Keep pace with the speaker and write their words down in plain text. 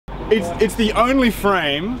it's the only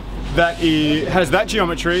frame that has that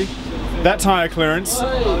geometry, that tyre clearance,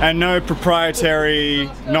 and no proprietary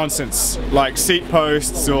nonsense like seat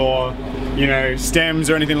posts or, you know, stems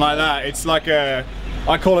or anything like that. It's like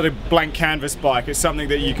I call it a blank canvas bike. It's something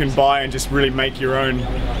that you can buy and just really make your own.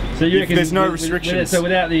 So you reckon there's no restrictions. So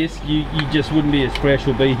without this, you just wouldn't be as fresh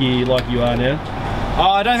or be here like you are now?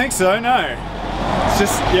 Oh, I don't think so, no. It's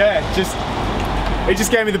just, yeah, it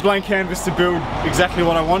just gave me the blank canvas to build exactly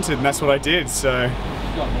what I wanted, and that's what I did. So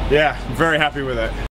yeah, I'm very happy with it.